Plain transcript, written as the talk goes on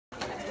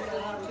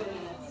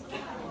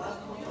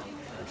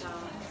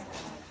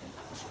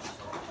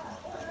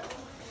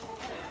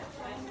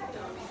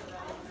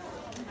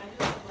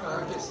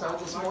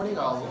this morning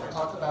I'll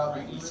talk about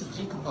the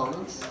ECG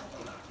components.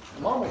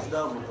 I'm almost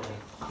done with them.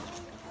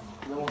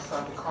 And then we'll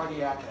start the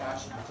cardiac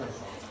action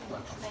potential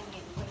lecture.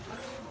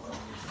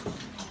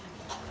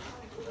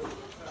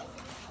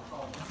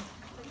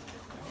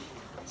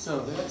 So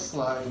the next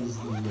slide is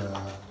the where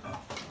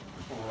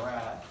we're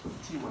at,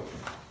 T-wave.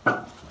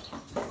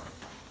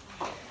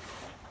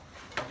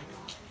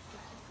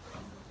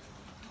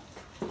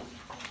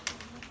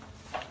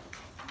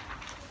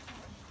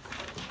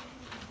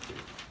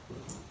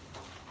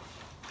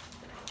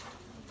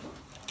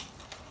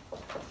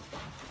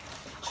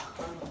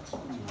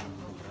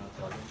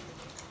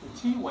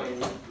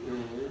 T-wave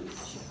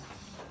is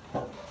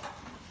that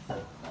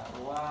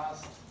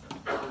last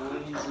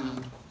lazy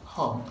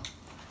hump.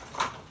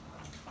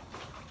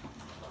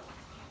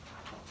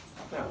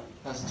 Yeah,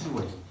 that's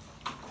T-wave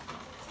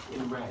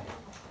in red.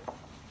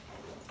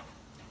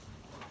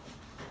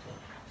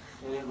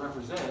 And it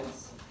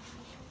represents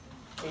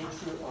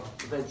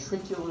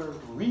ventricular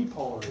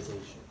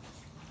repolarization.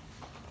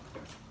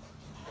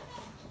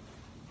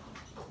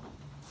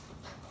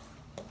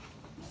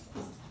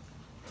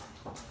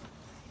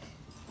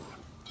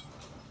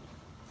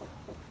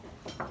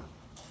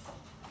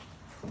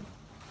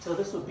 So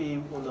this would be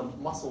when the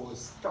muscle is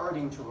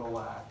starting to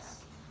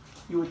relax.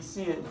 You would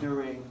see it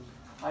during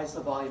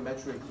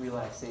isovolumetric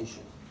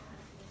relaxation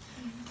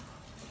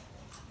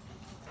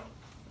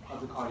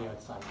of the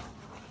cardiac cycle.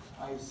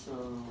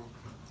 Isovolumetric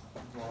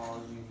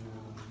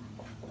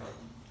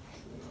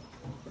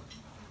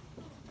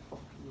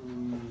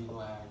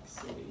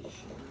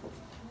relaxation.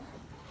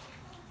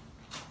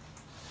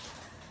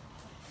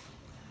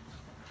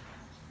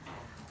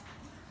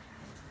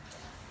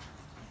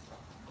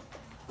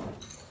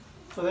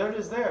 So there it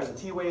is there, the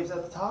T wave's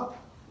at the top.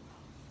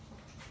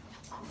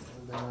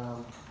 And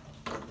then,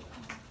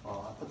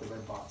 I put the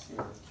red box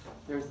here.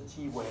 There's the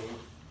T wave.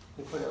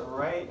 They put it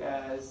right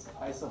as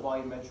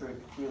isovolumetric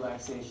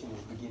relaxation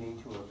is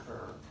beginning to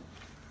occur.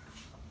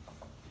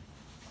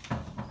 So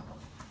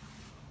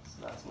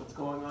that's what's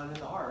going on in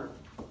the heart.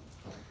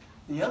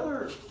 The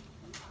other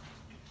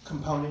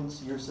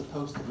components you're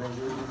supposed to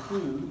measure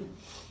include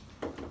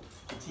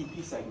the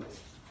TP segment.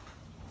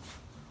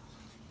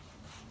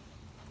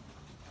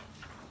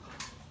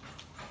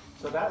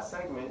 So that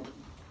segment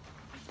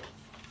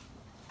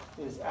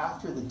is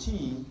after the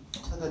T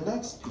to the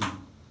next P.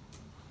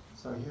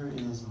 So here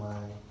is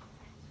my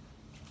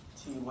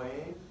T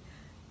wave,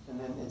 and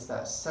then it's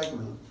that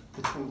segment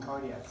between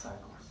cardiac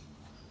cycles.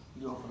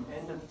 You go from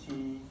end of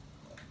T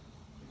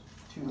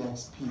to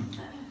next P.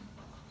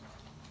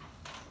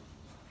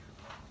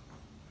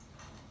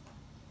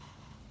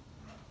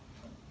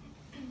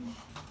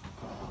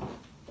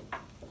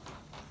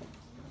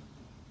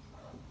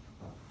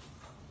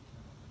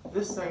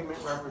 This segment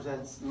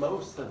represents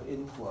most of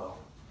inflow.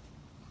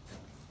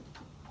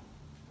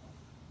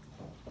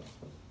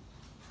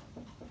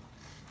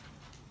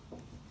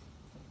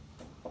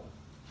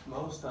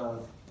 Most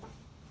of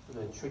the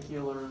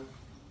ventricular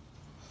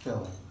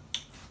filling.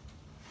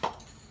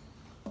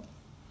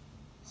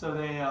 So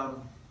they,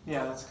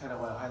 yeah, that's kind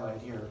of what I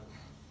highlight here.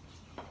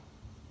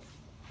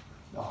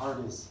 The heart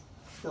is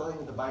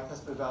filling, the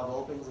bicuspid valve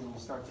opens, and you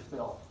start to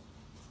fill.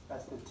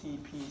 That's the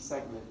TP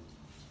segment.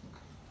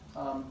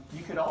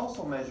 You could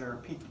also measure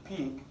peak to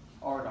peak,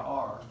 R to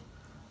R,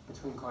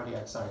 between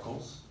cardiac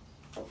cycles.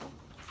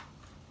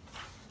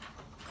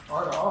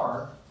 R to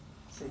R,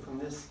 say from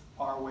this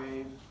R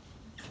wave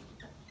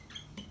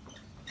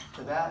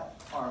to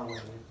that R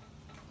wave.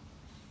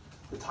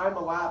 The time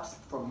elapsed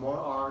from one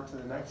R to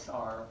the next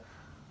R,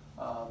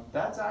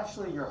 that's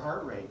actually your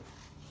heart rate.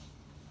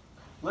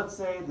 Let's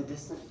say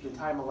the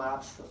time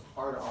elapsed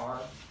R to R.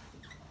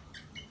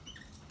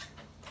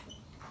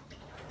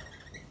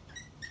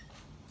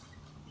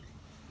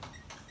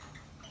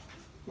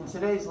 In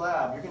today's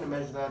lab, you're going to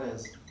measure that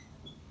as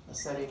a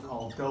setting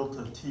called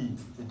delta T,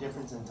 the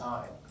difference in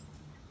time.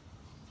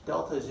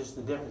 Delta is just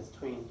the difference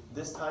between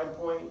this time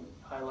point,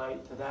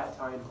 highlight, to that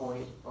time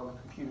point on the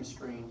computer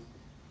screen,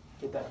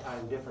 get that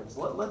time difference.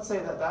 Let's say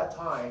that that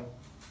time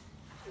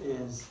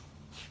is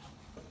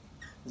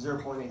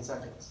 0.8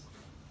 seconds.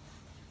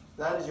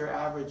 That is your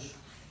average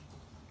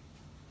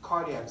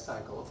cardiac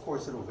cycle. Of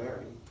course, it'll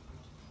vary.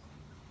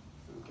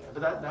 Okay,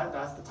 but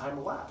that's the time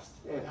elapsed.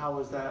 And how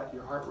is that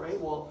your heart rate?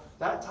 Well,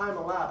 that time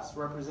elapsed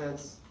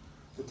represents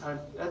the time,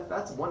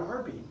 that's one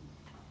heartbeat.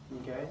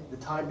 Okay, the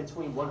time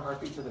between one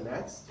heartbeat to the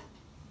next.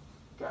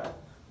 Okay,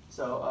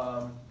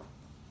 so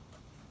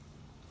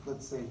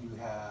let's say you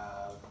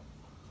have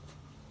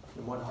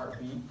the one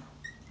heartbeat.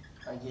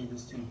 I gave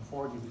this to you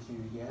before, give it to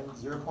you again.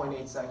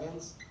 0.8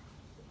 seconds.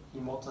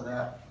 You multiply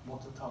that.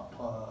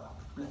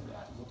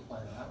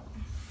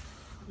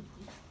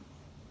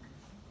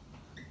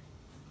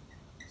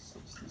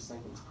 60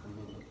 seconds per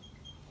minute.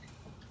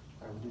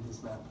 All right, we did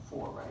this math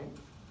before, right?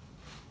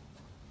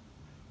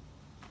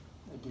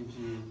 That gives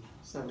you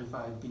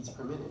 75 beats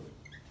per minute.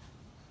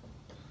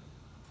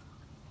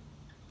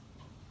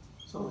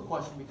 So the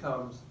question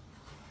becomes,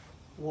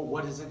 well,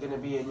 what is it going to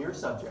be in your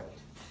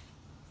subject?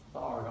 The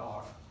R to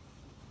R.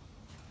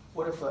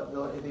 What if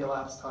the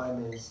elapsed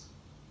time is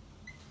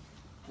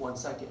 1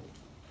 second?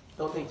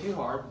 Don't think too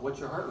hard. What's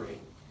your heart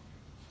rate?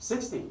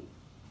 60,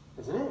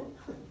 isn't it?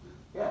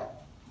 Yeah.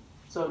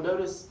 So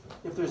notice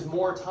if there's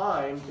more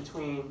time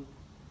between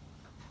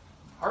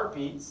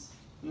heartbeats,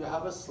 you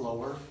have a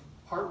slower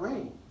heart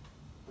rate.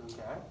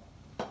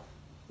 Okay?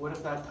 What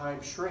if that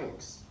time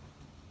shrinks?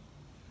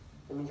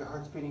 That means your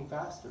heart's beating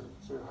faster,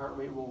 so your heart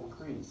rate will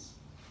increase.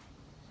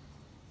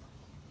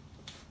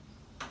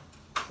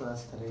 So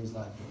that's today's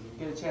lab.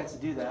 You get a chance to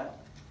do that.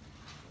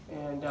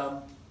 And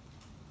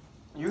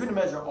you're going to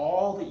measure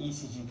all the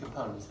ECG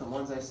components, the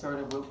ones I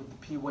started with the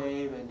P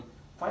wave, and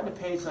find a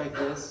page like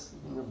this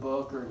in your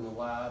book or in the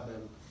lab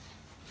and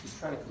just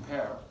try to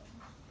compare.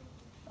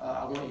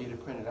 I want you to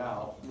print it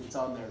out. It's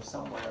on there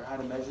somewhere, how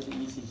to measure the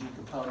ECG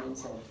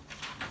components and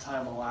the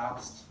time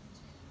elapsed.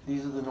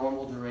 These are the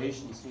normal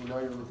durations, so you know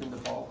you're within the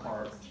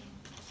ballpark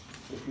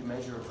if you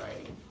measure it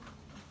right.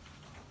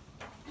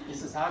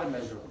 This is how to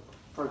measure it.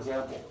 For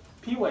example,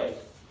 P wave.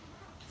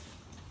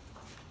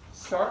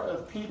 Start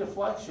of P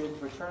deflection,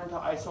 return to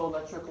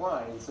isoelectric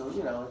line. So,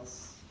 you know,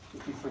 it's,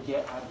 if you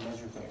forget how to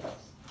measure things,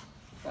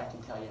 that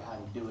can tell you how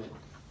to do it.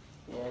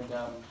 And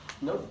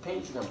note the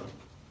page number.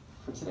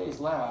 For today's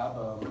lab,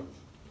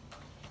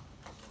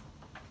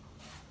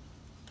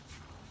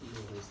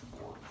 here's the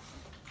board.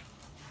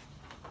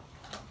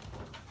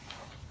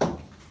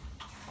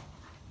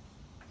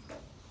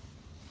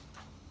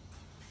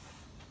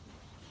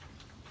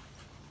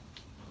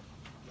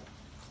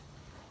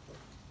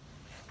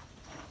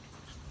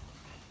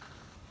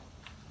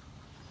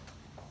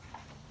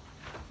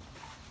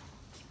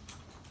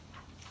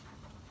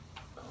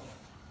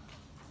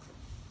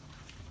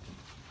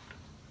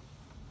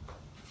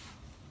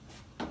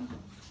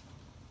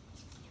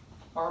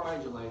 I'll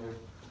remind you later,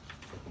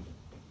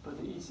 but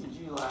the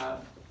ECG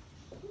lab,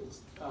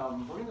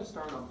 we're going to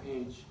start on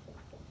page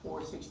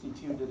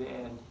 462 to the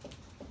end,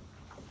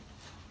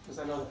 because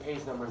I know the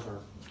page numbers are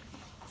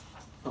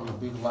from a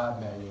big lab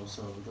manual,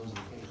 so those are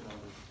the page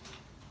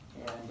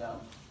numbers. And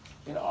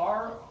in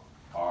our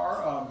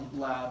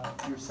lab,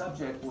 your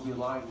subject will be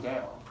lying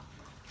down.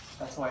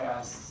 That's why I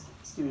ask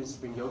students to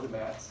bring yoga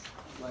mats.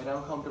 Lie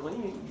down comfortably.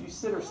 You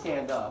sit or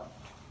stand up.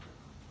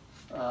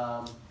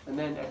 And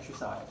then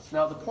exercise.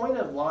 Now the point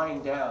of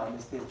lying down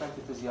is the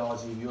effective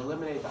physiology. You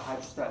eliminate the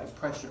hydrostatic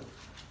pressure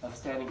of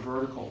standing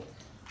vertical.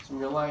 So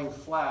when you're lying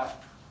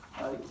flat,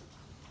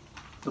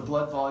 the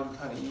blood volume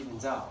kind of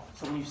evens out.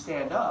 So when you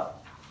stand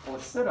up or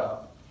sit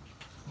up,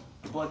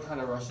 the blood kind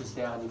of rushes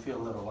down, you feel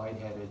a little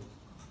lightheaded.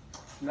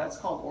 And that's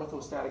called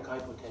orthostatic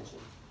hypotension.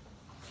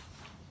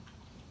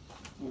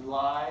 You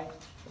lie,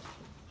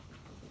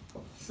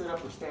 sit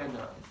up or stand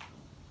up.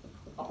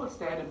 I'll put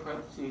stand in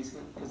parentheses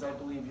because I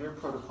believe your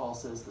protocol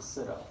says to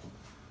sit up.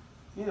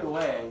 Either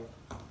way,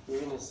 you're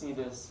going to see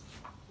this.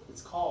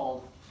 It's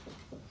called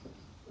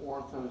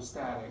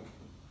orthostatic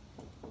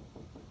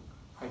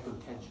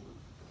hypotension.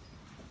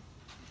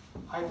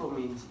 Hypo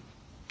means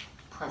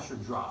pressure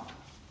drop.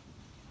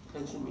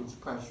 Tension means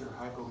pressure.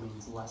 Hypo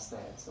means less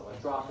than. So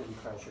a drop in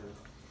pressure.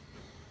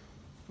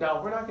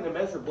 Now, we're not going to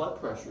measure blood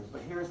pressure,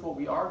 but here's what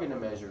we are going to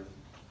measure.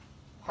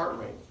 Heart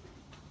rate.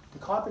 To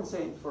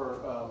compensate for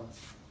a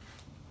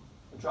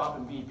drop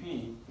in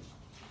BP,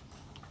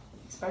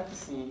 expect to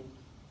see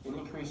an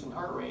increase in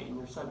heart rate in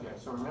your subject.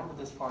 So remember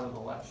this part of the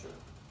lecture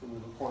when you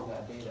record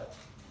that data.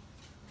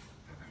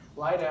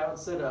 Lie down,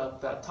 sit up.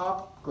 That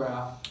top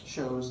graph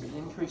shows an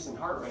increase in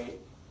heart rate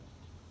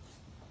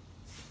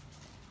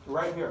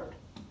right here.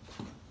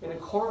 And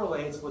it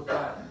correlates with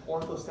that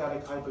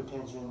orthostatic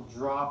hypotension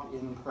drop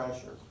in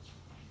pressure.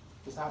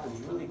 This happens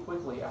really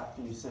quickly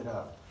after you sit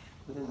up,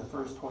 within the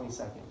first 20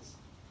 seconds.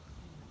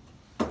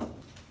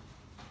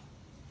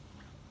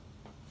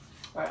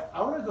 All right,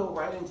 I want to go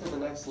right into the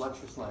next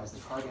lecture slides, the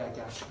cardiac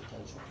action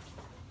potential.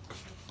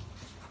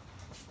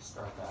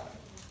 Start that.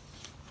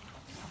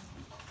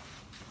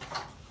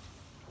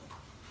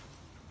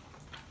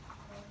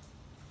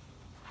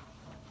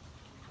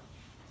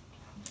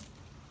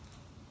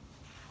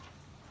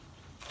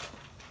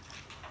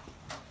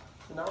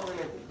 So now we're going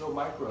to go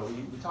micro.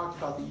 We talked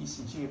about the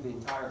ECG of the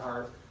entire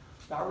heart.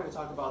 Now we're going to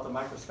talk about the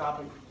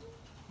microscopic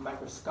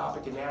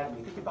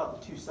anatomy. Think about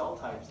the two cell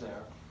types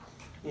there.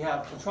 You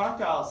have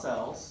contractile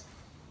cells.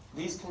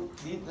 This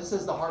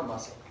is the heart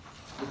muscle.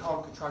 We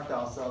call them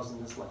contractile cells in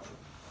this lecture.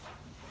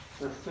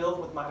 They're filled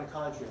with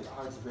mitochondria. The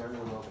heart's very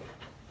aerobic.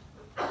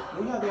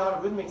 Then you have the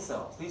autorhythmic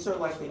cells. These are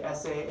like the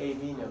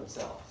SAAV node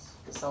cells,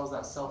 the cells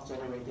that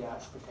self-generate the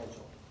action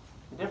potential.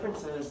 The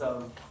difference is,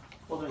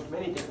 well, there's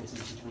many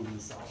differences between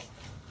these cells.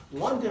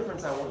 One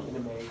difference I want you to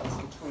make is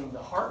between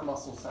the heart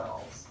muscle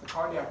cells, the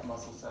cardiac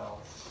muscle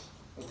cells,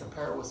 and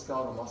compare it with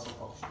skeletal muscle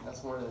function.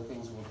 That's one of the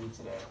things we'll do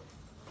today.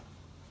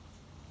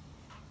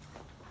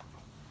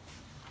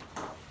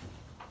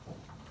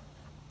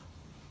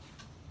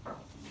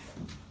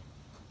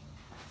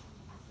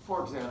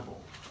 For example,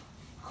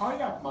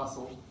 cardiac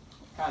muscle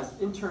has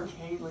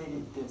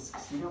intercalated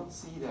discs. You don't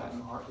see that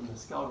in the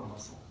skeletal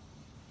muscle.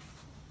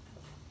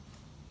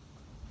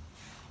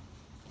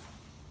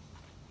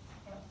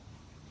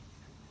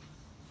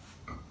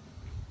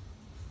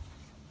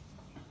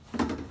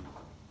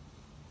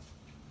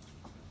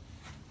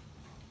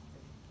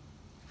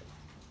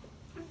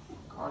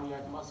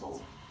 cardiac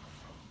muscle,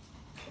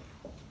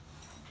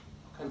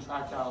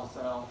 contractile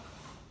cell,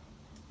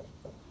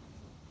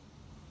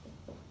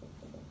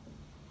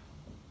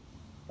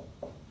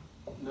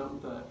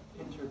 note the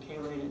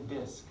intercalated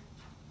disc.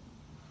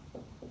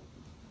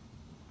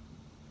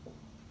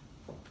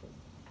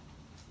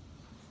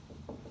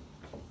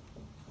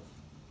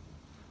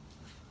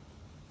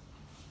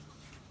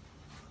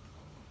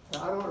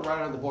 Now, I don't want to write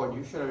it on the board,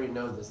 you should already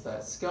know this,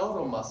 that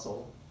skeletal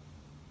muscle,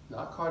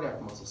 not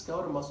cardiac muscle,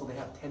 skeletal muscle, they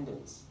have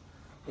tendons.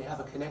 They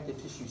have a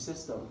connective tissue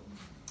system.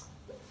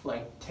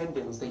 Like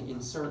tendons, they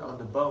insert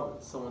onto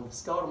bones. So when the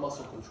skeletal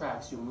muscle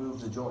contracts, you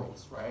move the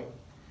joints, right?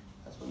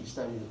 That's what you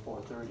studied in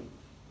 430.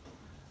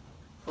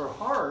 For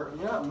heart,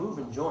 you're not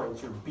moving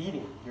joints, you're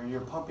beating,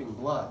 you're pumping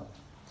blood.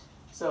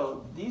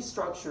 So these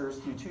structures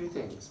do two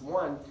things.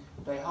 One,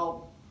 they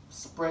help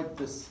spread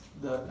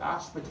the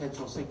action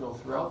potential signal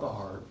throughout the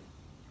heart.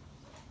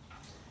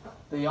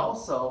 They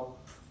also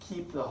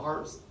keep the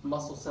heart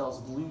muscle cells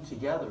glued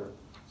together,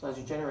 so as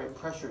you generate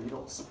pressure, you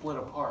don't split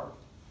apart.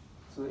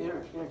 So the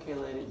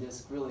intercalated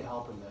disc really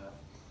help in that.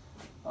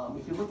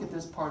 If you look at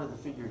this part of the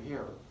figure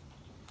here,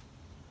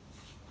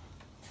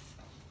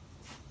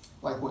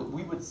 like what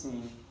we would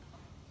see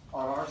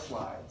on our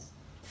slides,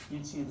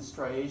 you'd see the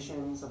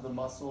striations of the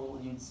muscle,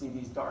 you'd see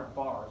these dark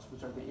bars,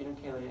 which are the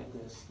intercalated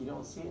disc. You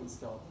don't see it in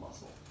skeletal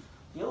muscle.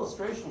 The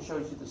illustration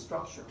shows you the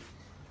structure.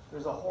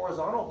 There's a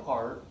horizontal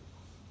part,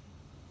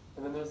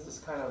 and then there's this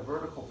kind of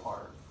vertical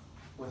part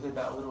within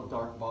that little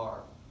dark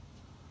bar.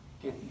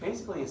 It's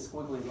basically a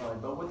squiggly line,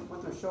 but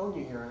what they're showing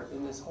you here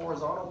in this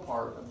horizontal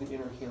part of the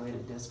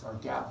intercalated disc are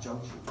gap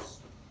junctions.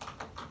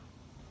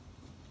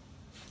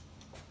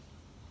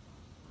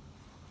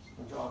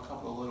 So draw a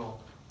couple of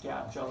little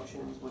gap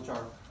junctions, which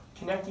are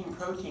connecting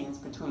proteins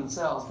between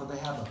cells, but they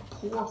have a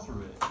pore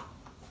through it.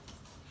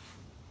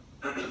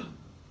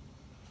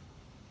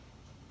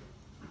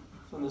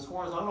 So in this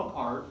horizontal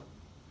part,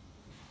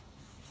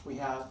 we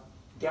have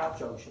gap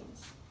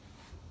junctions.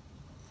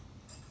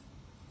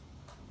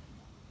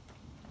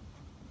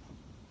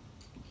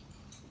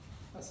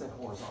 I said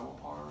horizontal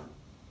part.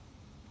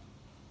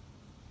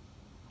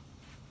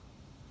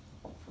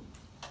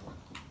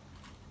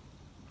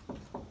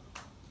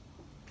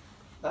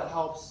 That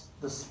helps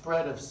the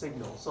spread of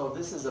signal. So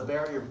this is a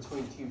barrier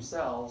between two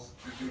cells.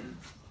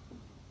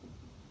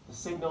 The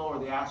signal or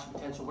the action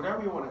potential,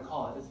 whatever you want to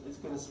call it, it's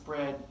going to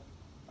spread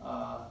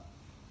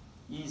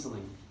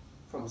easily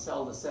from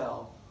cell to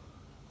cell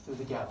through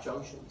the gap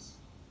junctions.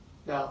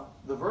 Now,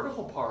 the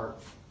vertical part,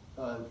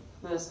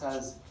 this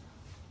has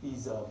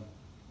these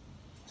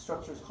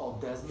structures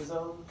called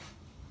desmosomes.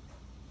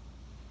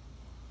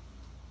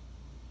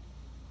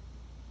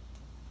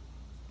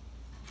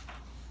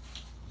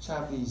 Which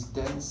have these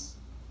dense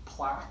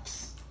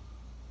plaques.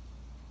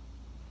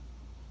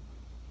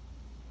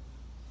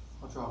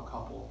 I'll draw a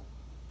couple.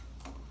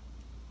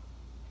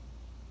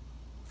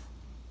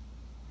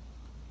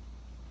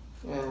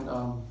 And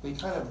they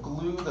kind of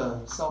glue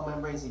the cell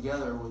membranes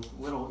together with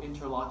little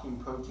interlocking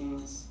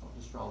proteins. I'll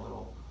just draw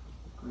little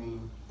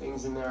green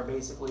things in there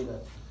basically to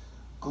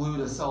glue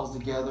the cells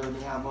together. And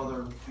they have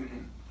other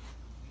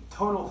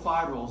tonal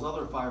fibrils,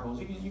 other fibrils.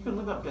 You can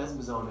look up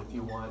desmosome if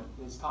you want.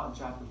 It's taught in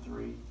chapter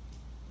 3.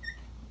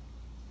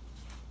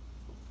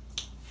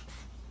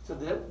 So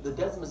the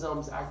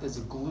desmosomes act as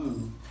a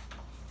glue.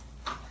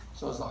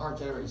 So as the heart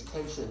generates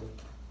tension,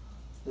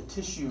 the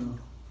tissue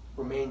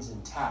remains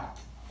intact.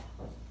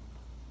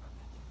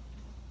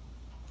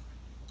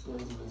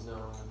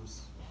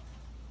 Desmosomes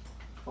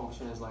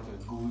function as like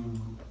a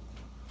glue.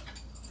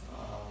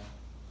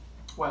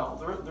 Well,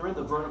 they're in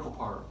the vertical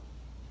part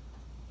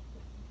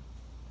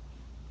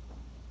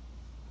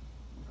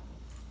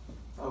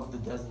of the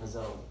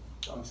desmosome.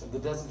 I'm sorry, the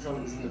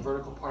desmosome is in the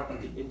vertical part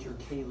of the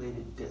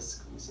intercalated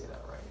disc. Let me say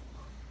that right.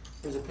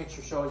 Here's a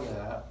picture showing you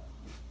that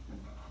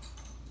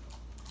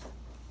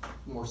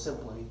more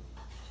simply.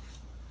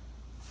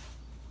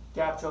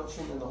 Gap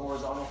junction in the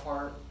horizontal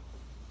part.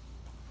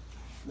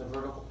 In the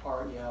vertical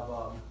part, you have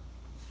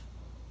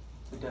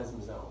the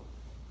desmosome.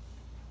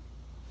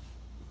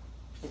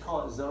 They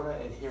call it zona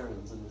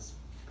adherens in this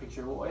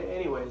picture. Well,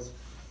 anyways,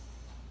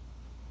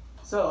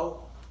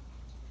 so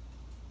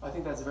I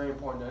think that's very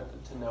important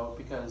to note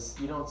because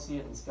you don't see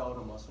it in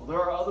skeletal muscle.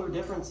 There are other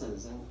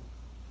differences, and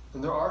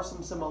there are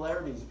some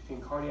similarities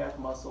between cardiac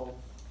muscle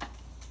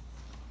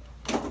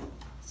and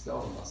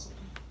skeletal muscle.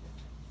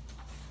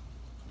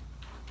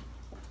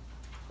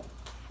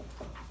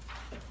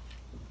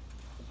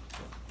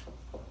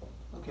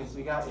 Okay, so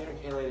we got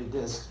intercalated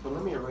discs, but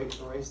let me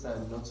erase that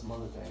and note some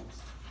other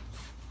things.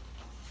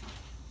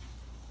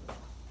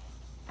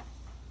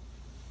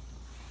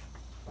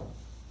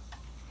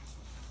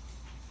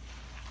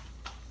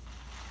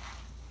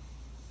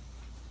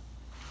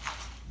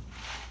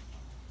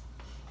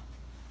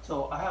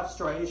 So I have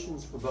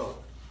striations for both.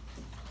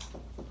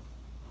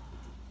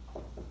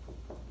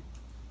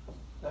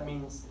 That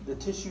means the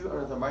tissue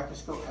under the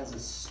microscope has a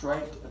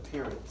striped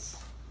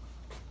appearance.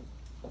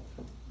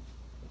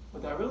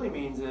 What that really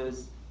means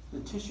is the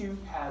tissue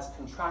has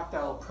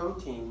contractile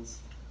proteins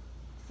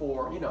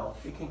for,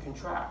 it can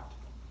contract,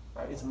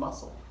 right? It's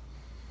muscle.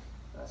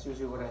 That's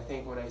usually what I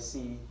think when I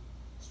see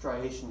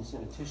striations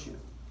in a tissue.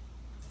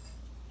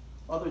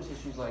 Other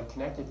tissues like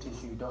connective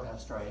tissue don't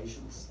have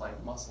striations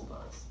like muscle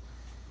does.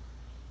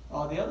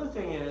 The other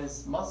thing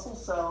is muscle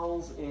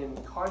cells in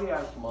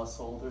cardiac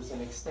muscle, there's an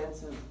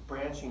extensive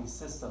branching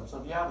system. So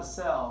if you have a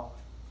cell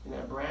and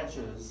it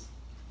branches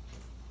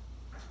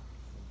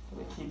and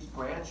it keeps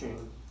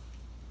branching,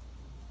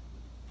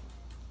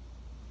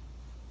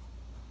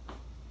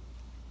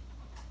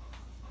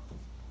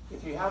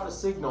 if you have a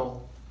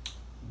signal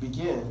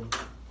begin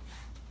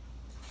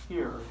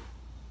here,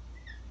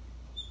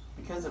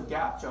 because of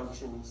gap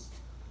junctions,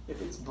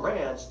 if it's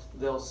branched,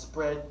 they'll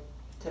spread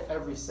to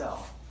every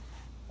cell.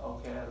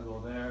 Okay, it'll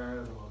go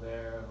there, it'll go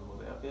there, it'll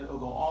go there. It'll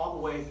go all the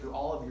way through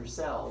all of your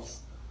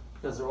cells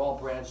because they're all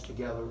branched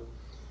together.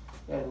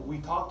 And we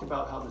talked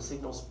about how the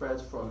signal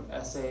spreads from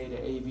SA to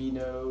AV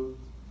node,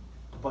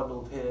 the bundle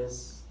of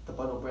His, the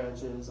bundle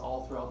branches,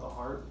 all throughout the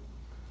heart.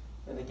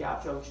 And the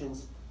gap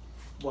junctions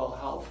will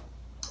help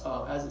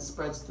as it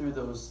spreads through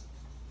those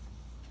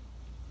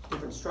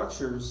different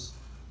structures.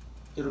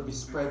 It'll be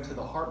spread to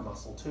the heart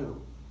muscle too.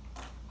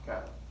 Okay.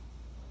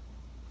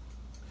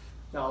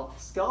 Now,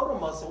 skeletal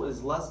muscle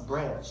is less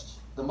branched.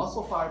 The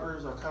muscle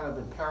fibers are kind of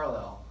in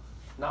parallel,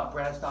 not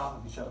branched off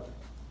of each other.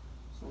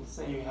 So let's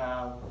say you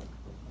have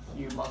a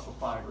few muscle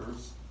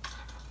fibers.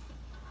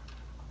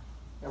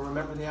 And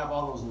remember, they have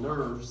all those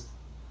nerves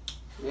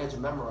you had to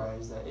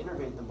memorize that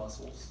innervate the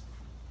muscles.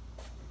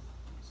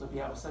 So if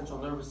you have a central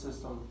nervous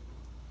system,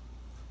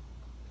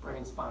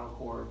 brain, spinal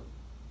cord,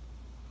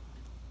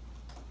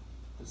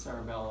 the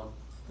cerebellum,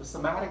 the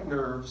somatic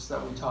nerves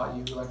that we taught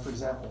you, like for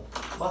example,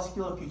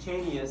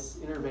 musculocutaneous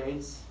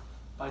innervates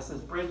biceps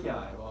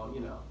brachii.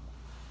 Well,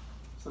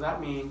 so that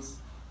means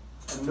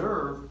a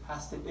nerve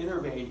has to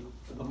innervate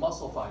the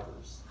muscle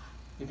fibers.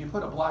 If you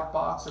put a black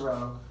box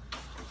around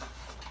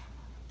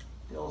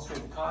to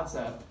illustrate the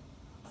concept,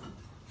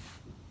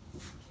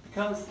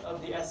 because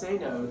of the SA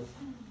node,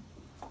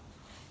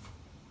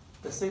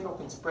 the signal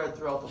can spread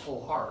throughout the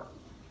whole heart.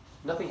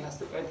 Nothing has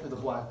to enter the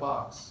black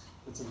box.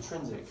 It's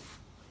intrinsic.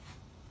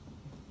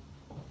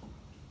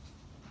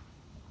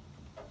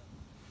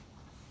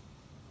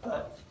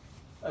 But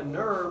a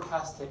nerve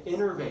has to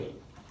innervate.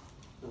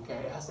 Okay,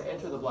 it has to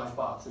enter the black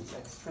box. It's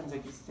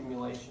extrinsic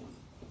stimulation.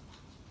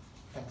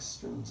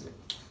 Extrinsic.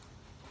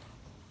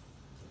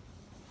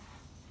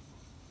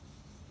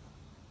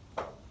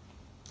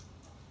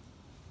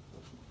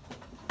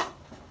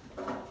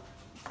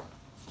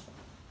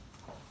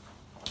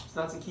 So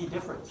that's a key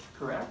difference,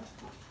 correct?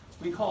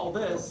 We call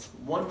this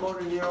one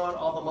motor neuron,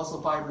 all the muscle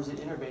fibers it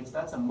innervates.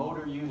 That's a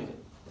motor unit.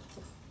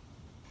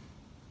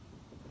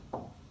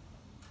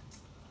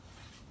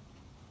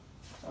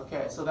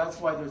 Okay, so that's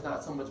why there's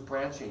not so much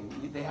branching.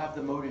 They have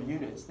the motor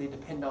units. They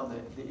depend on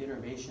the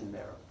innervation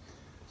there.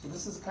 So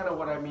this is kind of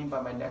what I mean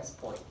by my next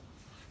point.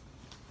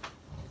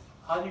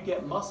 How do you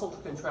get muscle to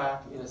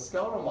contract in a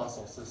skeletal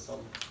muscle system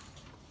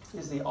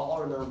is the all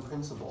or none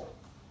principle.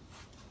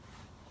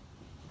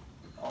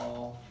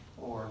 All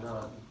or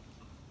none.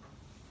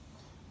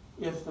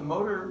 If the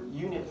motor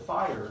unit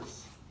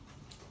fires,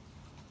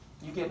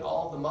 you get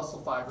all the muscle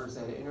fibers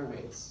that it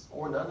innervates,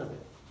 or none of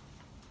it.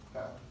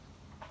 Okay.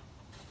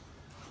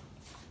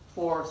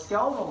 For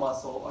skeletal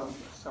muscle,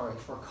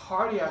 for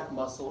cardiac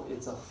muscle,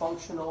 it's a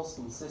functional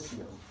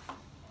syncytium.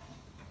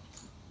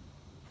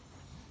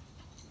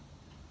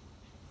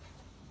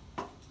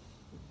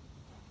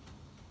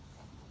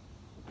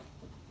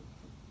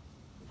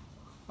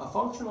 A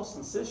functional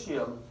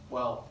syncytium,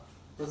 well,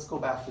 let's go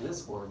back to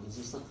this word. Does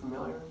this look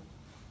familiar?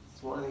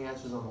 It's one of the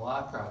answers on the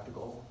lab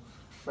practical.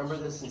 Remember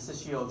the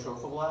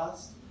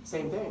syncytio-trophoblast?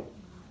 Same thing.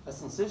 A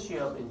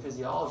syncytium in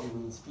physiology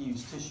means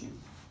fused tissue.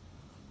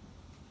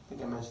 I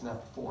think I mentioned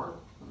that before.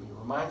 Let me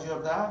remind you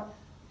of that.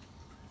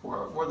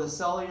 Where the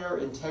cellular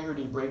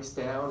integrity breaks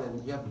down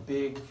and you have a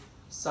big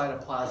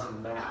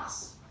cytoplasm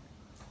mass.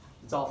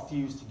 It's all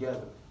fused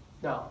together.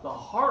 Now, the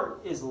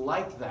heart is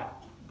like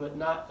that, but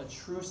not a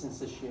true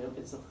syncytium.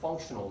 It's a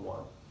functional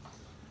one.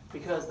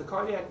 Because the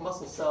cardiac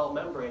muscle cell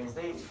membranes,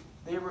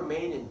 they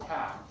remain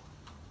intact,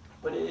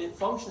 but it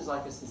functions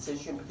like a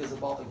syncytium because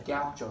of all the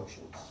gap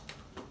junctions.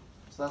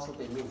 So that's what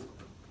they mean.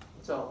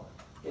 So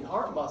in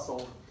heart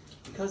muscle,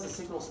 because the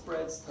signal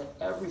spreads to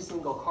every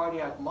single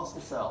cardiac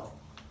muscle cell,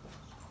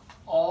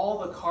 all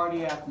the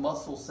cardiac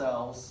muscle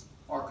cells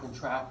are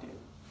contracted.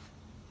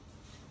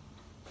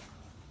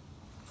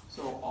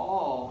 So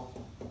all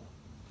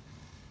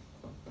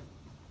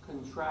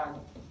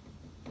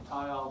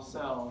contractile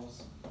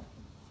cells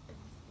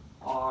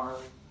are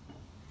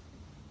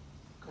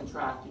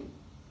contracting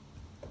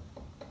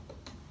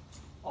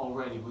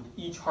already with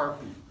each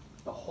heartbeat.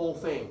 The whole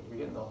thing, you're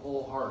getting the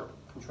whole heart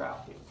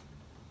contracting.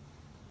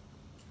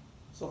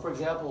 So for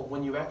example,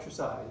 when you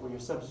exercise, when your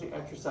subject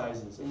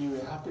exercises and you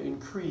have to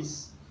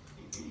increase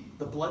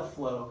the blood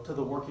flow to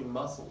the working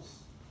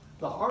muscles,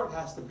 the heart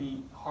has to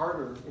beat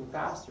harder and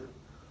faster.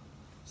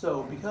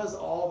 So because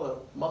all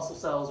the muscle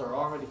cells are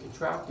already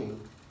contracting,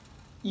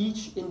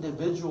 each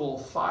individual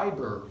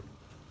fiber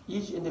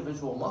each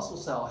individual muscle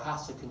cell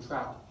has to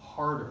contract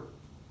harder.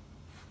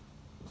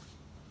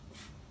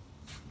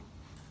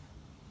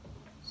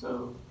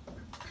 So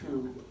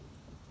to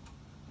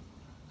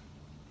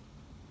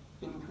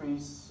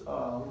increase,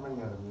 I'm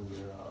running out of room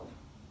here.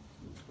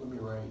 Let me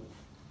write.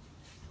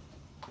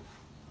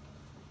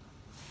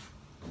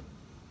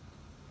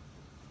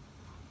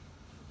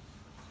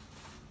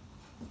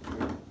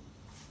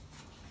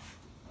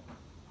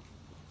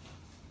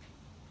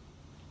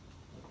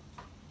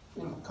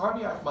 In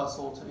cardiac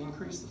muscle, to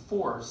increase the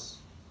force,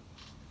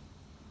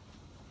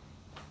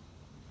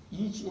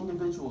 each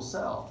individual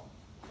cell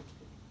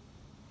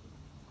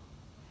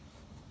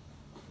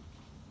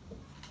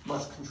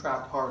must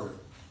contract harder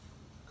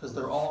because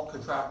they're all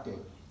contracting.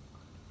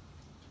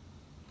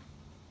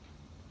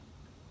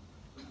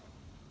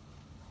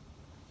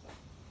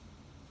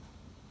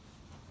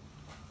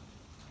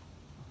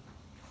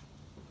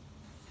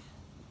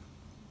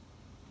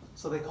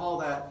 So they call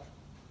that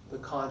the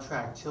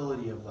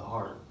contractility of the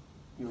heart.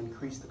 You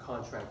increase the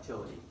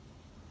contractility.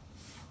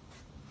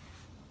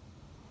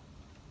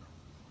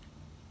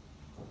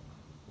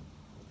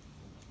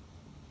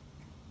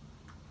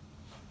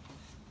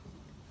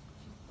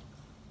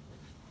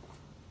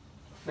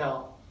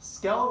 Now,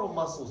 skeletal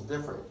muscle is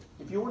different.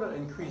 If you want to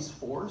increase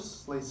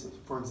force, let's say,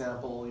 for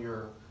example,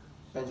 you're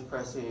bench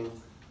pressing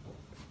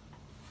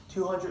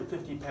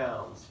 250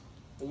 pounds,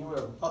 and you want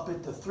to up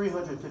it to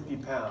 350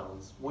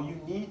 pounds, well, you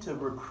need to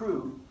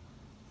recruit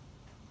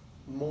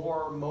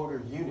more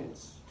motor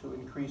units to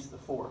increase the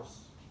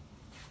force.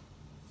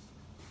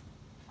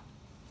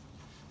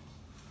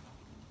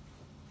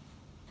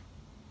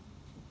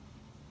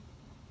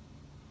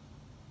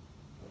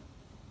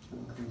 To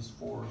increase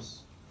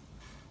force.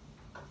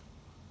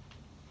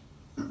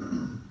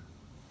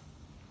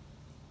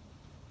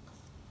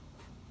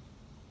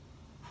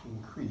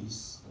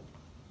 Increase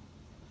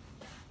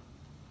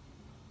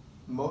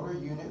motor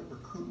unit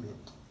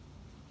recruitment.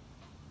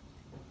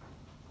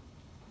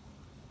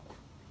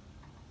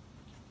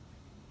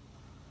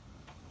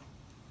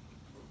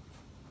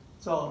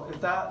 So if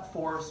that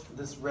force,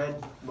 this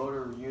red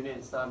motor unit,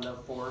 is not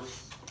enough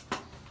force,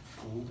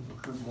 you need to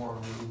recruit more.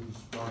 Maybe we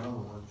just draw another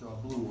one, draw a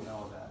blue one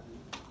out of that.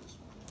 This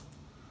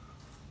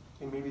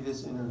one. Okay, maybe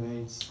this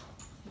innervates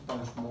a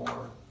bunch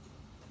more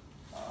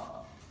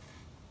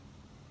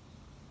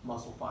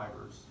muscle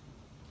fibers.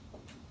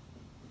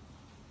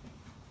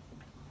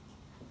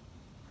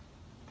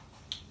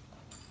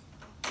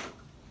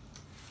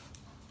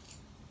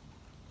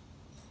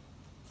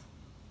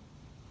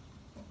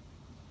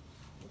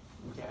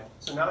 Okay,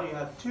 so now you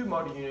have two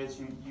motor units,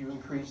 you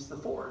increase the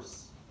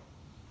force.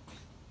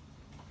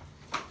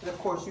 And of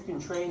course you can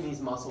train these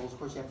muscles, of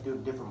course you have to do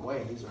it different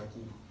ways, right?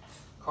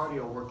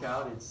 Cardio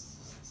workout, it's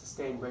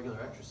sustained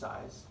regular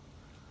exercise.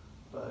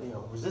 But you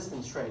know,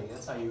 resistance training,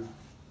 that's how you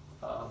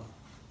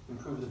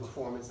improve the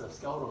performance of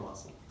skeletal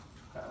muscle.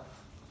 Okay?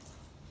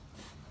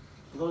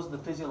 Those are the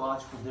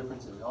physiological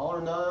differences, all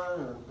or none,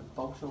 or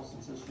functional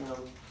sensation.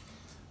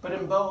 But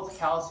in both,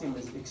 calcium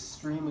is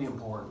extremely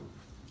important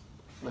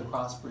for the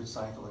cross-bridge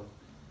cycling.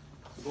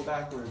 So go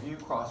back and review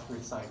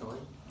cross-bridge cycling.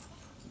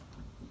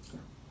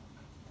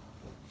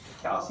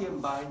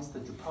 Calcium binds the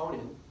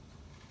troponin.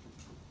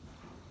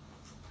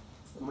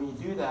 And when you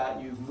do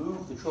that, you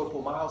move the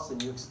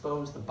tropomyosin, you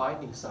expose the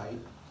binding site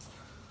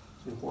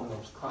to form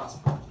those cross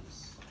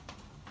bridges.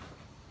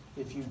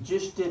 If you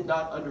just did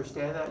not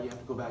understand that, you have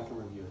to go back and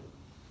review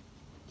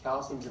it.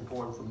 Calcium is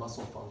important for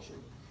muscle function.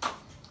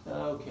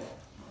 Okay,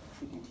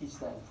 we can teach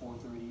that in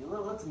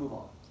 4.3. Let's move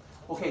on.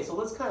 Okay, so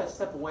let's kind of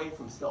step away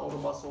from skeletal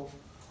muscle,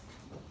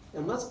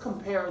 and let's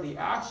compare the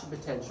action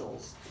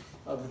potentials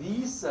of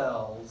these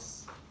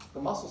cells, the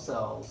muscle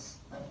cells,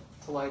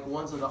 to like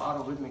ones of the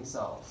autorhythmic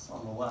cells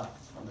on the left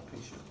on the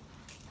picture.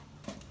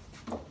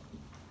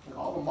 And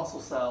all the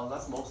muscle cells,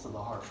 that's most of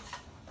the heart,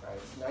 right?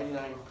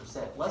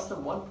 99%. Less than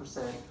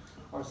 1%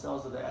 are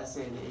cells of the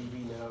SA and the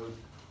AB node.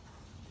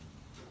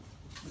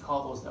 We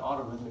call those the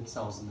autorhythmic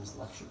cells in this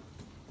lecture.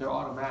 They're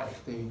automatic.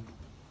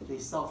 They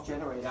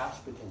self-generate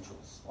action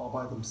potentials all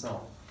by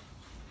themselves.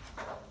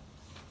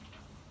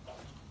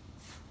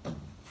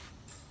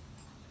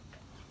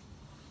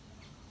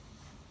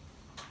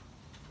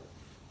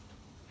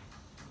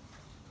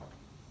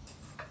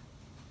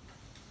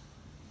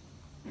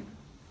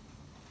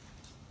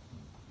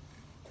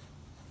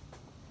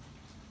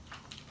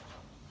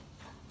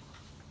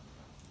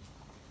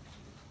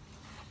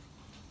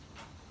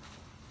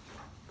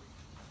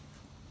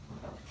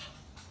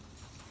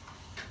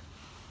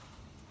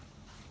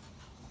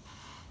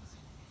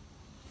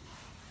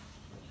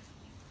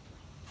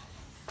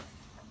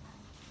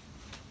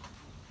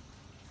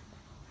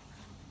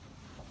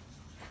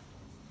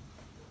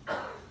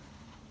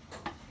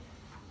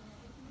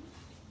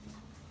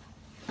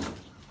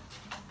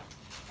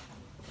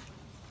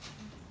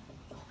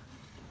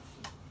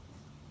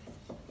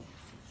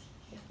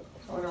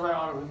 I'm going to write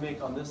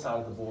autorhythmic on this side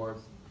of the board.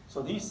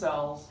 So these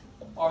cells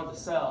are the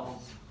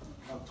cells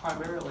of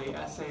primarily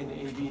SA and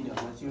the AB node.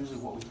 That's usually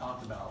what we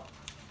talk about.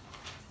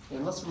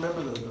 And let's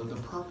remember the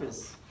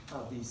purpose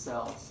of these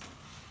cells.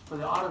 For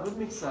the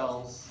autorhythmic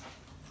cells,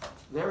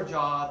 their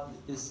job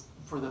is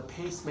for the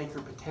pacemaker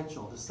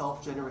potential to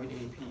self-generate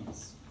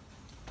APs.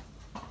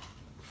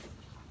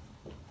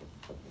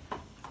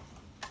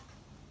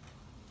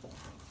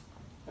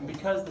 And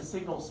because the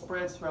signal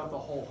spreads throughout the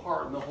whole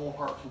heart and the whole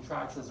heart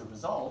contracts as a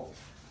result,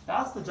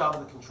 that's the job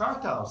of the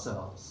contractile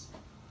cells.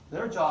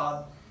 Their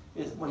job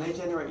is when they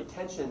generate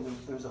tension,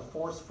 there's a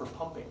force for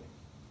pumping.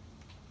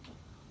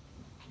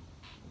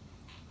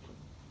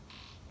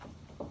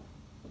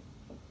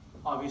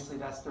 Obviously,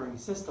 that's during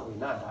systole,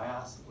 not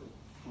diastole.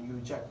 When you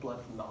eject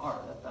blood from the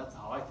heart, that's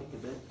how I think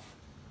of it.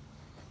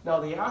 Now,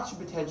 the action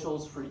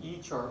potentials for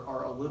each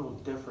are a little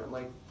different.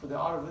 Like for the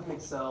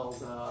autorhythmic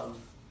cells,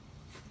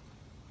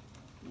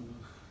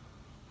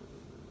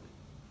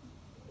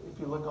 if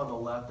you look on the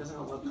left, doesn't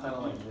it look kind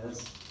of like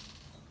this?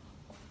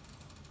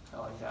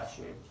 Kind of like that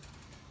shape.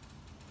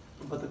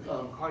 But the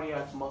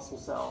cardiac muscle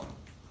cell,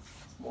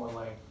 it's more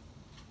like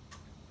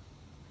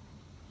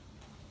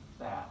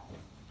that.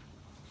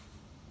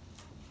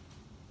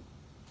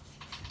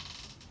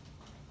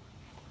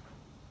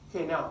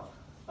 Okay, now,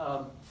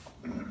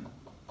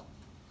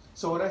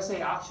 so when I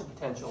say action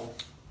potential,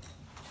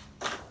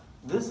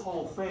 this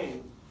whole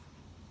thing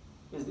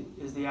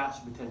is the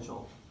action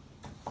potential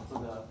for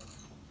the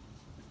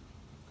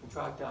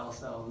contractile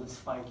cell, and this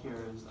spike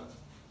here is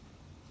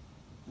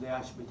the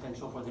action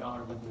potential for the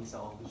autorhythmic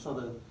cell.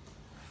 So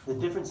the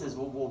differences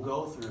we'll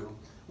go through.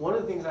 One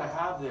of the things I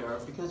have there,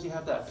 because you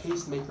have that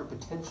pacemaker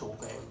potential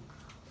thing,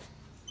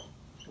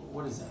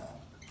 what is that?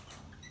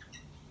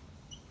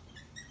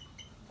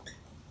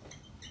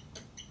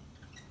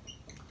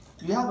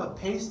 You have a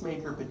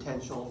pacemaker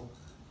potential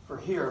for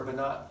here, but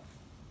not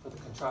for the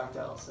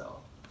contractile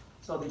cell.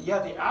 So you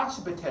have the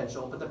action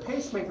potential, but the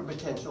pacemaker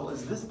potential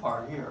is this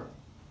part here,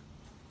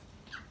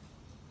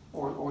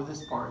 or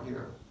this part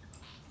here.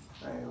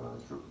 I'm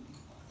going to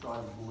draw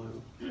in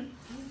blue.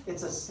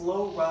 It's a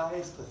slow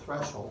rise to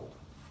threshold.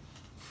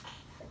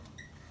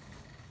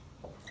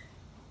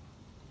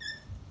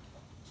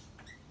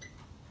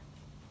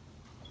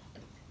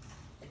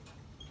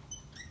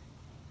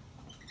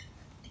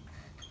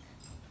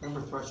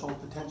 Remember threshold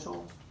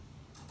potential?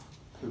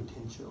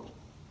 Potential.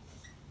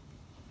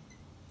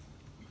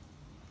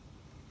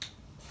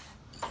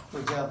 For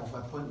example, if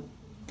I put,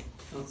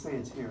 let's say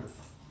it's here.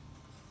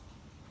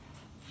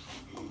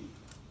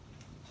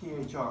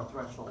 THR,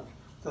 threshold.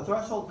 The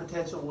threshold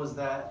potential was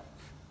that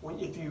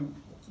if you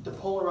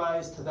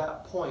depolarize to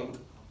that point,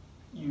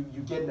 you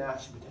get an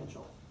action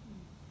potential.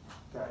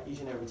 Okay, each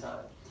and every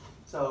time.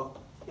 So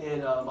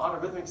in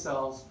autorhythmic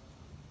cells,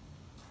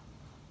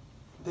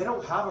 they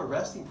don't have a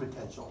resting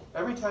potential.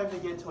 Every time they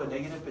get to a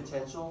negative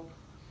potential,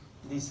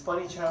 these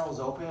funny channels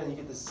open and you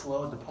get this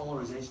slow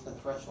depolarization to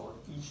threshold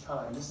each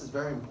time. This is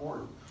very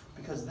important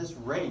because this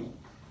rate,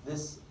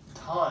 this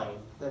time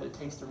that it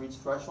takes to reach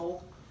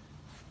threshold,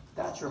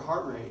 that's your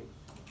heart rate.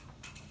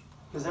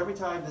 Because every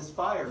time this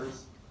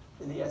fires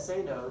in the SA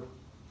node,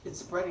 it's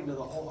spreading to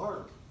the whole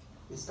heart.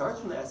 It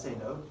starts from the SA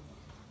node.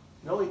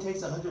 It only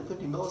takes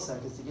 150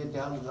 milliseconds to get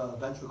down to the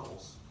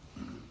ventricles.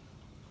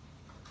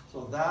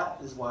 So that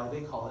is why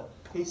they call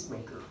it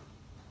pacemaker.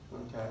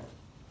 Okay?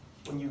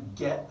 When you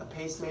get a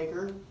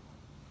pacemaker,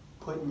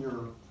 put in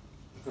your,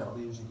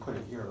 they usually put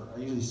it here. I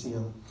usually see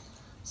them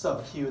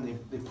sub-Q and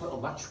they put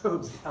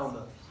electrodes down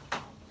the,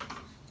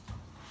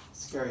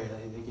 scary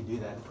that they could do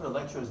that. They put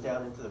electrodes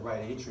down into the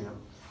right atrium.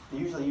 They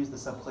usually use the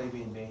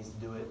subclavian veins to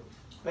do it.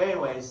 But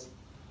anyways,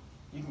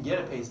 you can get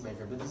a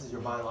pacemaker, but this is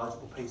your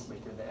biological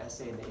pacemaker, the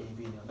SA and the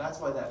AV. Now that's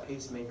why that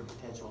pacemaker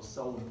potential is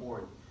so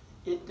important.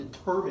 It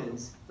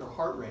determines your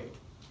heart rate.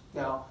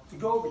 Now, if you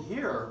go over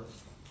here,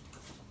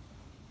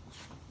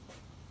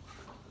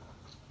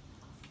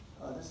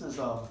 this is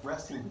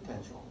resting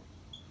potential.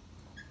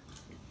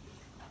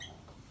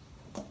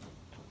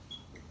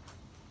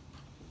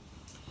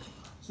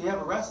 So you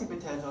have a resting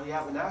potential, you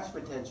have an action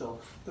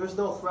potential. There's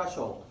no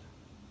threshold.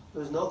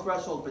 There's no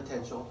threshold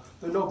potential.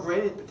 There are no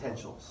graded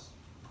potentials.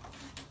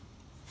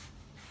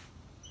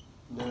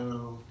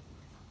 No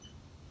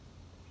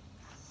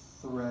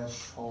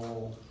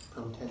threshold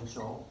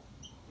potential.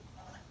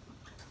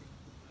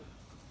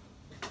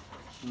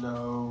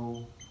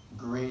 No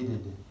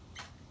graded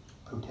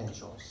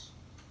potentials.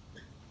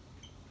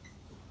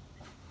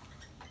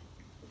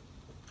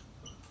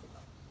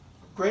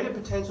 Graded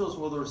potentials,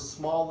 well, there's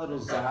small little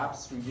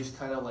zaps where you just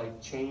kind of like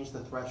change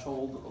the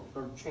threshold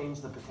or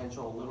change the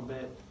potential a little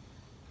bit,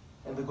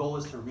 and the goal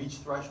is to reach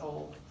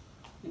threshold.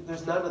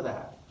 There's none of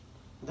that.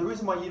 The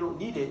reason why you don't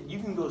need it, you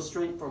can go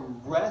straight from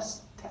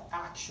rest to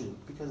action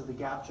because of the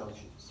gap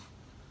junctions.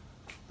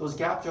 Those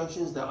gap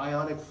junctions, the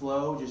ionic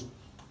flow just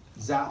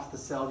zaps the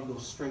cell, you go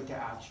straight to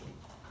action.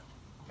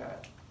 Okay.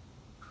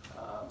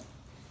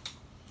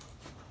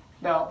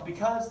 Now,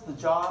 because the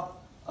job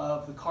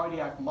of the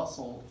cardiac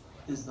muscle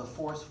is the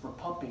force for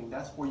pumping,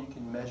 that's where you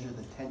can measure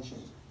the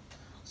tension.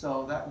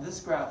 So this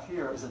graph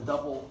here is a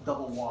double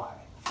Y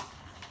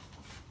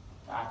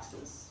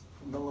axis,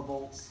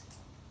 millivolts,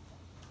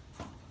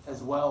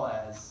 as well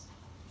as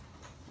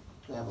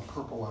they have a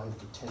purple line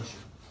for tension.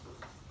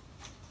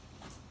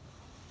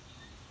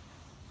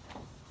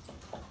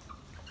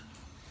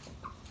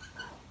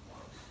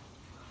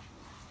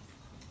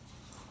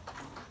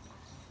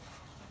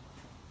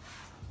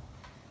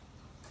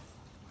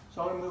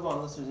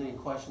 unless there's any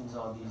questions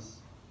on these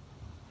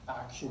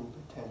action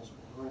potentials.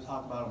 We're going to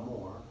talk about them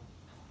more.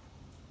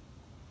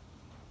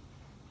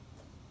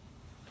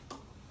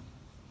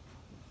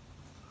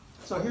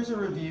 So here's a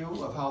review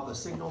of how the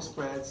signal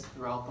spreads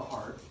throughout the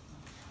heart.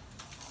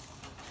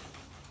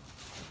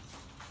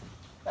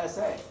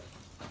 SA.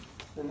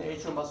 Then the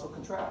atrial muscle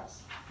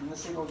contracts. Then the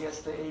signal gets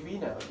to the AV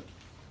node.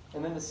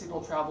 And then the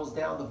signal travels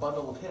down the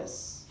bundle of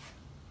His.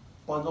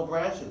 Bundle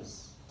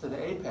branches to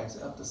the apex,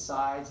 up the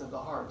sides of the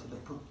heart, to the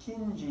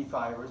Purkinje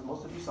fibers.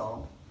 Most of you saw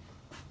them.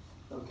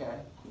 Okay.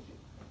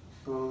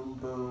 Boom,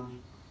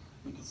 boom.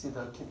 You can see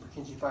the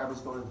Purkinje fibers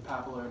go to the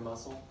papillary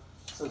muscle.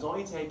 So it's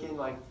only taking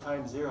like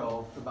time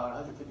zero for about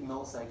 150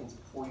 milliseconds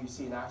before you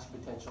see an action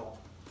potential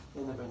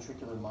in the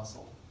ventricular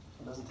muscle.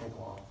 It doesn't take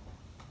long.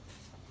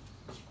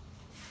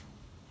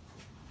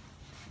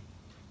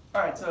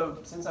 All right, so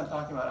since I'm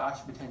talking about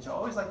action potential, I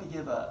always like to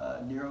give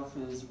a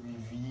neurophys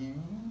review,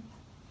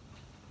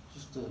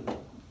 just to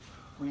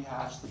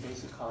rehash the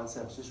basic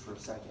concepts just for a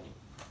second.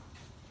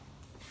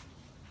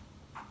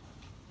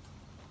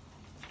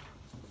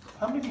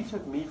 How many of you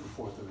took me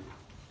for 430?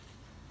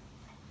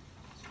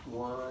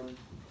 1,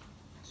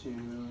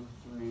 2,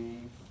 3.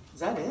 Is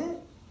that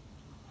it?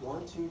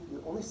 1,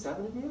 2, only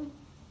 7 of you?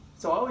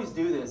 So I always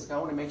do this, because I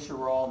want to make sure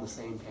we're all on the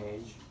same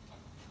page.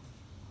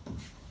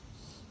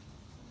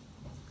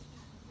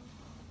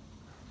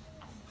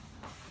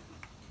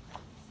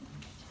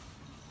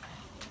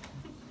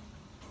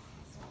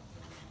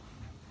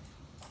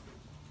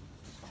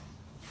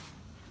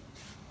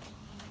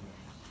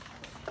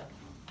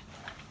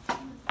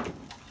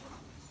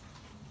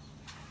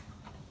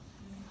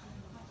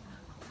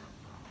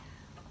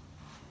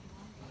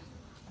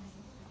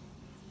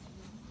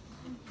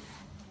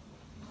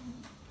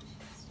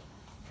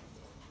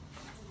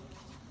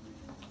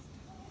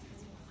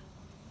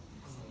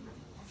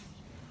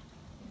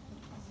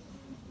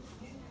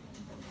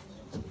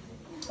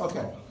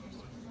 Okay.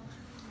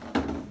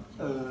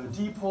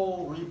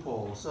 Dipole,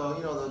 repole. So,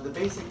 you know, the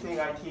basic thing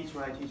I teach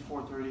when I teach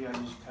 430, I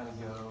just kind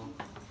of go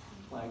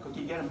like,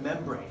 okay, you get a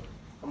membrane.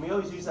 And we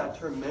always use that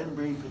term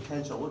membrane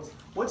potential.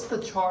 What's the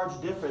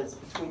charge difference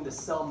between the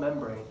cell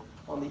membrane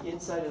on the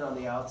inside and on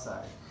the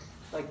outside?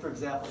 Like, for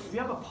example, if you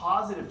have a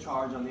positive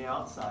charge on the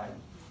outside,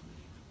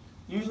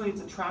 usually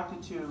it's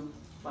attracted to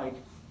like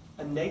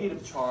a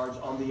negative charge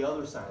on the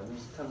other side.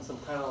 There's kind of some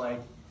kind of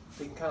like,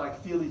 they can kind of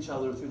like feel each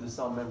other through the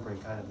cell membrane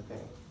kind of a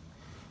thing.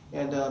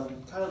 And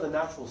kind of the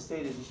natural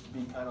state is just to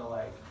be kind of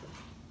like,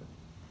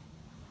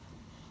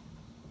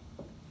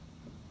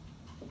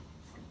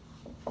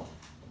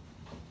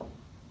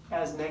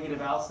 as negative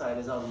outside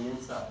as on the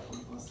inside.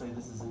 Let's say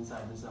this is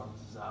inside, this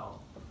is out.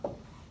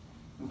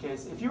 Okay,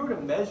 so if you were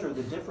to measure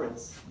the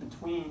difference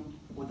between,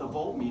 with a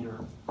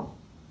voltmeter,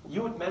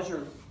 you would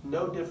measure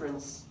no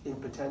difference in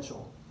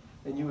potential,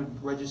 and you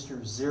would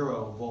register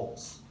 0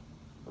 volts.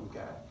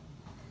 Okay.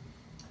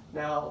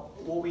 Now,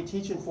 what we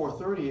teach in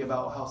 430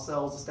 about how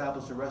cells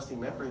establish a resting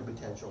membrane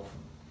potential,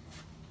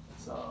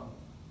 it's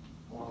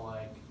more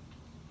like,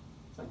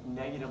 it's like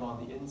negative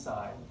on the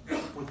inside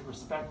with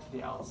respect to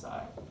the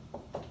outside.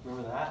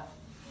 Remember that?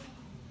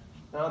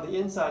 Now, on the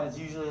inside, it's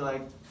usually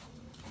like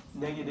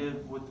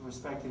negative with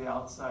respect to the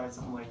outside,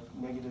 something like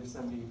negative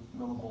 70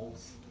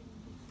 millivolts,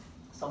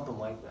 something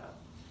like that.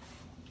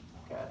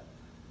 Okay,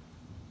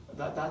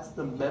 that's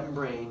the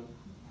membrane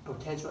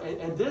potential,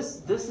 and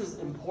this is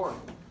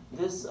important.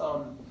 This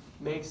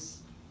makes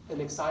an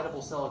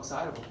excitable cell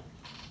excitable,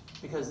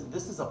 because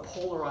this is a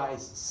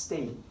polarized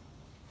state.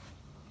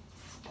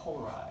 It's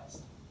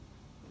polarized,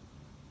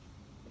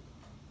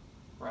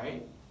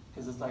 right?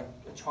 Because it's like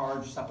a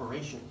charge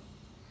separation.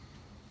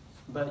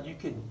 But you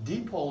could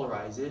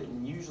depolarize it,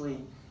 and usually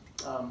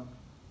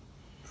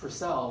for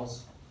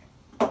cells,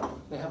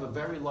 they have a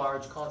very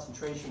large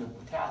concentration of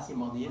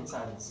potassium on the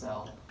inside of the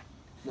cell,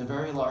 and a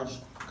very large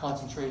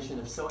concentration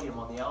of sodium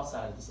on the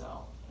outside of the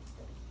cell.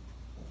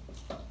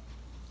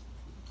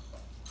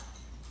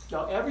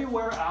 Now,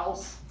 everywhere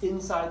else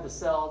inside the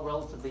cell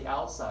relative to the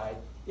outside,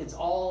 it's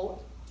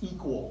all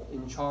equal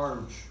in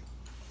charge.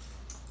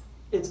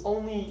 It's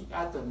only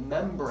at the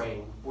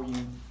membrane where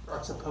you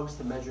are supposed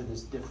to measure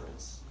this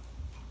difference,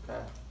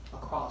 okay,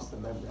 across the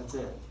membrane. That's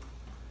it.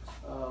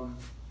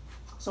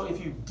 So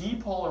if you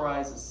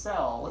depolarize a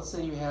cell, let's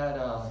say you had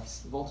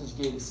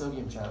voltage-gated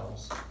sodium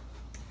channels.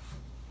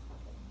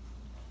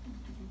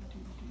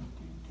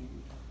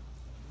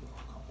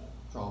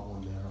 Draw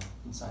one there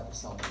inside the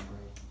cell membrane.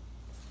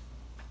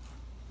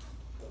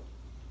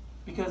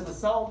 Because the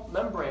cell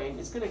membrane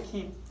is going to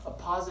keep a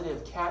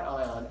positive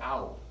cation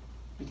out,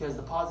 because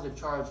the positive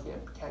charge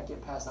can't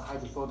get past the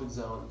hydrophobic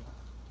zone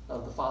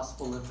of the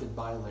phospholipid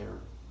bilayer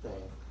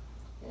thing.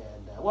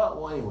 And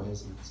well,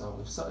 anyways, so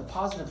if a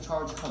positive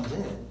charge comes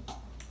in,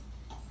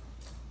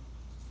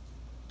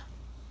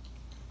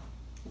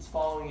 it's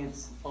following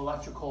its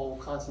electrical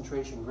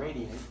concentration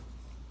gradient.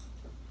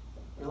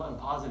 You're letting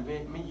positive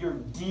in. I mean, you're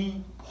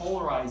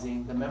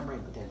depolarizing the membrane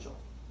potential,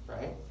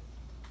 right?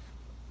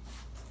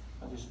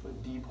 I'll just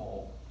put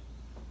dipole.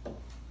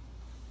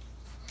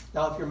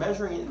 Now, if you're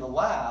measuring it in the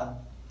lab,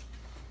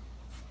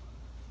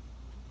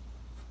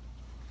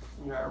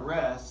 you're at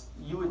rest,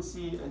 you would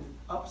see an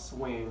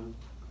upswing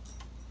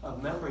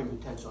of membrane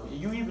potential.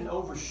 You even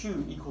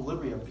overshoot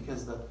equilibrium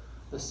because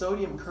the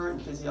sodium current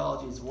in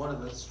physiology is one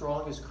of the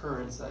strongest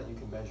currents that you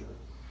can measure.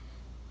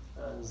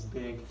 It's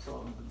big,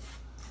 so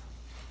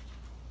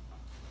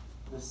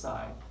this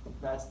side,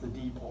 that's the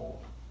dipole.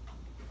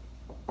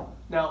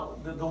 Now,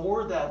 the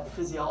word that the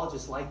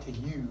physiologists like to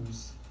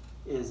use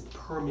is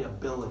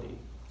permeability.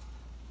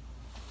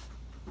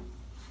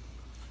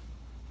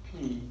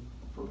 P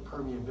for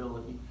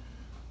permeability.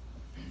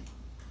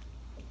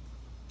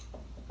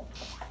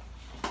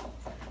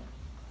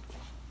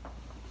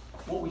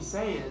 What we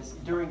say is,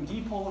 during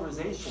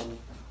depolarization,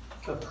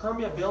 the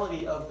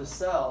permeability of the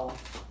cell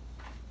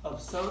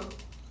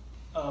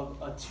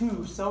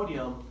to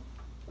sodium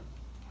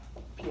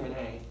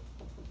PNA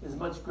is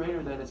much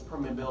greater than its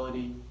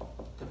permeability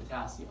to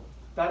potassium.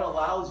 That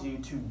allows you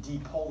to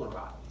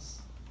depolarize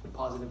the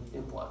positive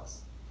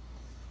influx.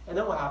 And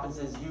then what happens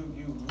is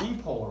you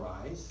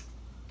repolarize.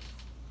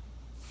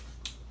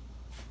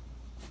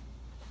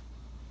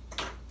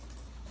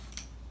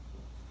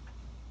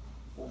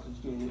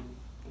 Voltage gated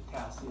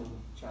potassium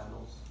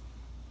channels.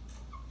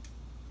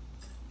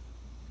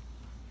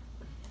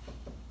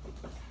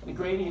 The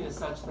gradient is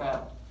such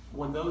that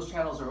when those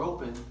channels are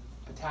open,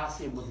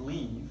 potassium would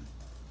leave.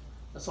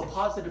 So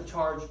positive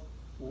charge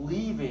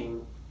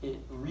leaving, it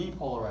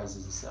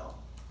repolarizes the cell.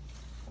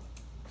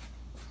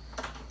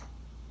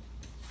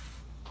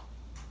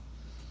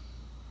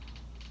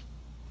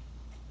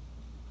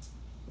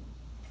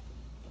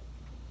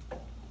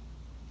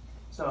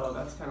 So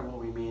that's kind of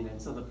what we mean.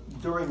 And so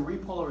during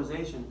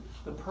repolarization,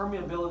 the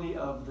permeability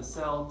of the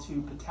cell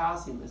to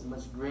potassium is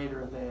much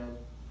greater than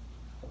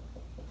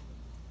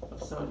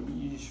of sodium.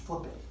 You just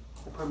flip it.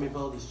 The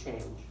permeabilities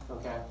change,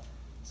 okay?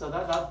 So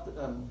that's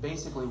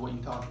basically what you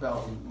talked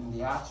about in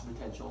the action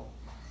potential.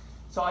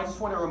 So I just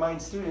want to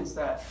remind students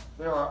that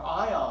there are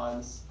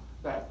ions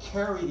that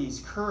carry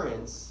these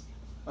currents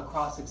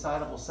across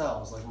excitable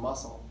cells, like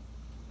muscle.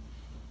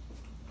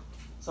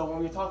 So when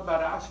we talk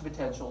about action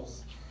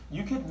potentials,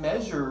 you could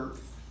measure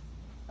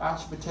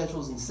action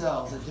potentials in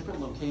cells at different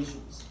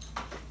locations,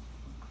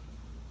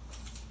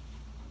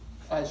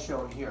 as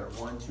shown here,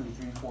 1, 2,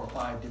 3, 4,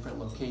 5 different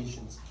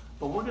locations.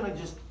 But we're going to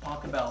just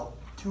talk about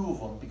 2 of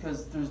them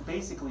because there's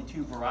basically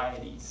 2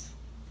 varieties.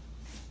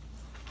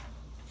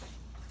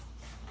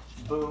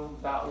 Boom,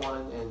 that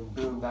one, and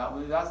boom, that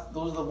one.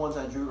 Those are the ones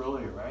I drew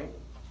earlier, right?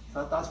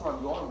 So that's where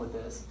I'm going with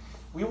this.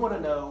 We want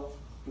to know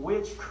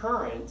which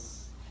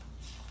currents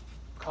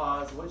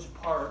cause which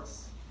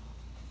parts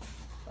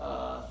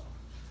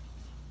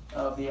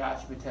of the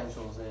action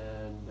potentials,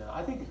 and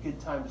I think a good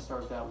time to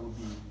start that would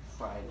be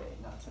Friday,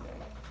 not today.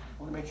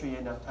 I want to make sure you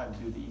have enough time to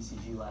do the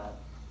ECG lab.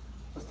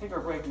 Let's take our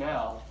break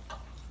now.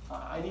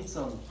 I need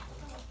to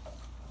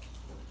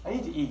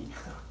eat.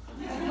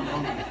 I'm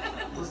hungry.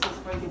 Let's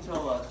break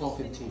until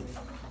 12:15.